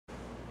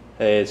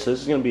Hey, so this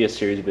is going to be a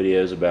series of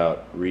videos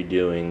about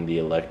redoing the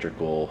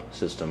electrical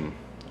system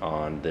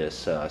on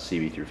this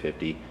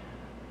CB350.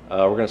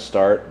 We're going to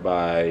start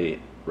by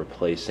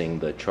replacing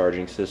the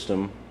charging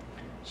system.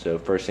 So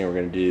first thing we're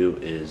going to do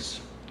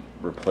is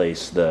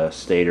replace the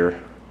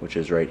stator, which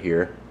is right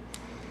here.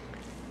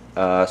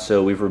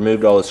 So we've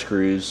removed all the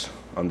screws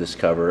on this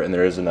cover, and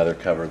there is another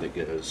cover that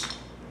goes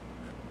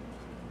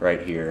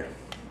right here.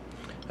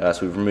 So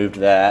we've removed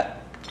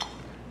that,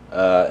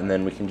 and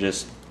then we can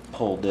just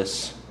pull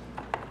this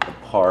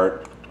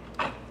apart,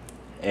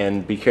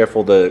 and be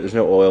careful, there's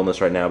no oil in this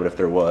right now, but if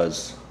there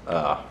was,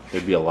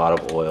 there'd be a lot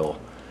of oil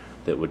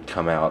that would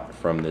come out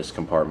from this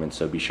compartment,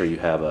 so be sure you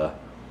have a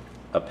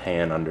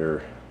pan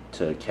under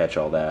to catch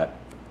all that.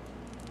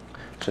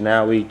 So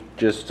now we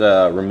just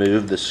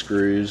remove the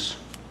screws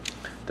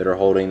that are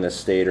holding the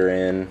stator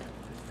in,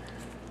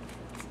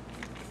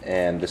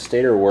 and the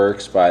stator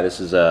works by,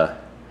 there's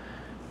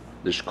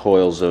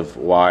coils of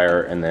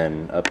wire, and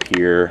then up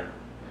here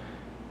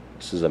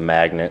this is a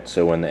magnet,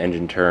 so when the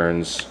engine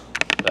turns,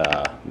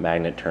 the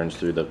magnet turns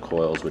through the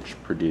coils, which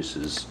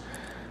produces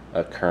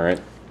a current.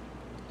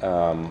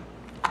 So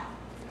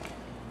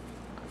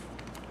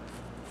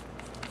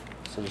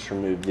just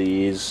remove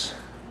these,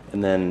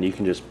 and then you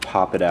can just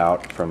pop it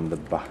out from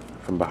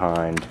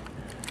behind.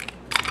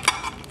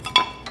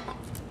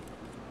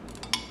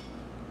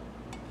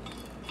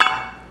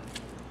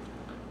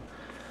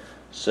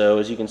 So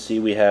as you can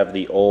see, we have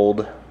the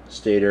old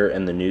stator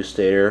and the new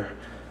stator.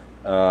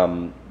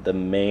 The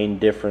main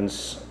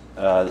difference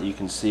that you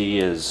can see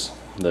is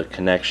the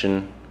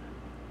connection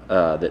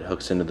that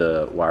hooks into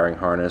the wiring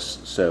harness.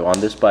 So on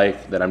this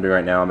bike that I'm doing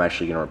right now, I'm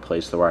actually going to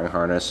replace the wiring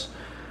harness.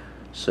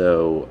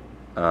 So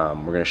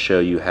we're going to show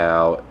you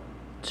how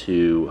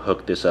to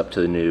hook this up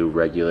to the new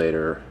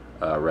regulator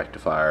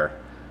rectifier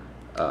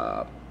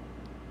that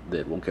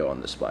will go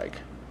on this bike.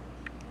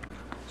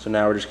 So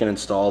now we're just going to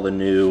install the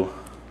new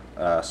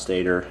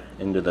stator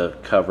into the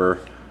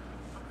cover.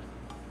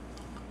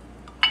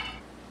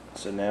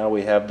 So now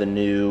we have the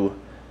new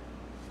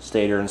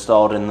stator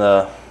installed in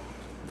the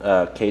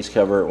case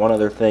cover. One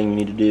other thing you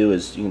need to do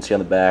is, you can see on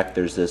the back,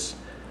 there's this,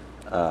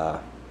 the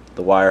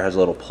wire has a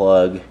little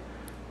plug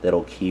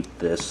that'll keep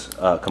this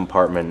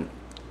compartment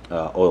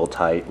oil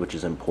tight, which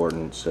is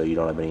important so you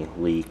don't have any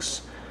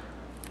leaks.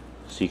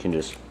 So you can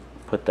just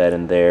put that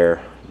in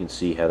there. You can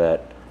see how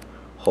that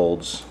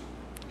holds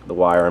the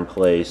wire in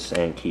place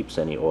and keeps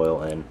any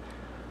oil in.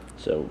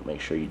 So make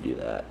sure you do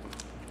that.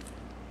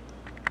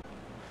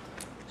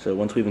 So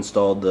once we've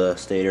installed the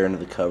stator into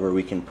the cover,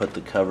 we can put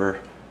the cover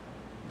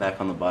back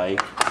on the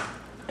bike.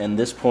 And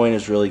this point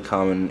is really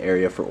common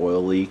area for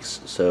oil leaks,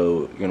 so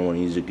you're going to want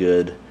to use a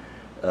good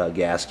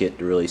gasket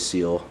to really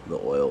seal the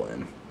oil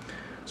in.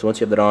 So once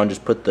you have that on,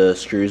 just put the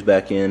screws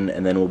back in,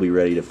 and then we'll be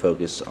ready to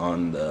focus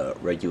on the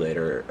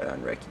regulator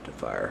and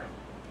rectifier.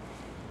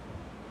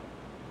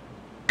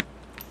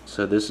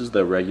 So this is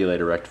the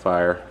regulator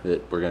rectifier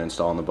that we're going to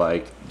install on the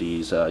bike.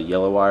 These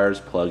yellow wires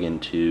plug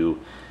into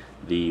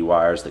the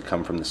wires that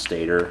come from the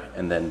stator,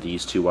 and then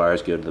these two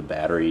wires go to the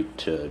battery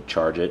to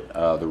charge it.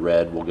 The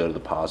red will go to the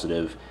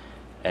positive,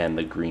 and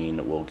the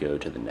green will go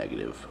to the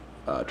negative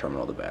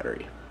terminal of the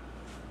battery.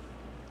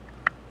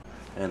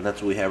 And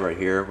that's what we have right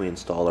here. We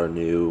installed our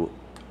new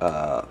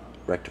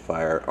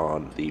rectifier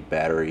on the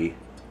battery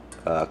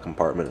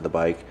compartment of the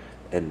bike,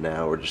 and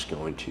now we're just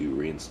going to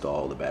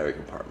reinstall the battery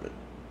compartment.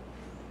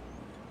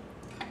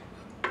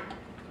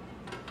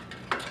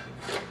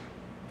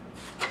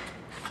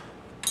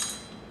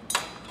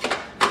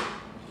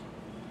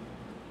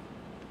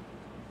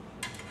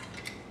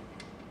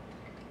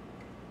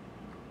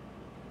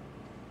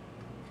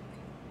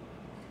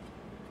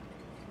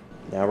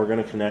 Now we're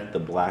going to connect the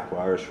black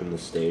wires from the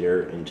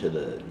stator into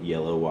the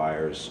yellow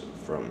wires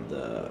from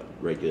the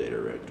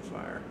regulator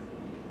rectifier.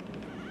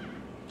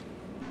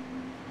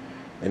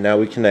 And now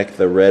we connect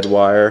the red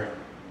wire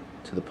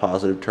to the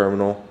positive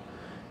terminal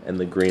and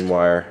the green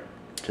wire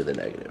to the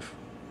negative.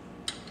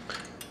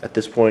 At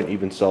this point,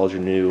 you've installed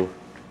your new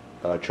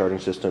charging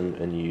system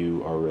and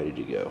you are ready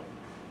to go.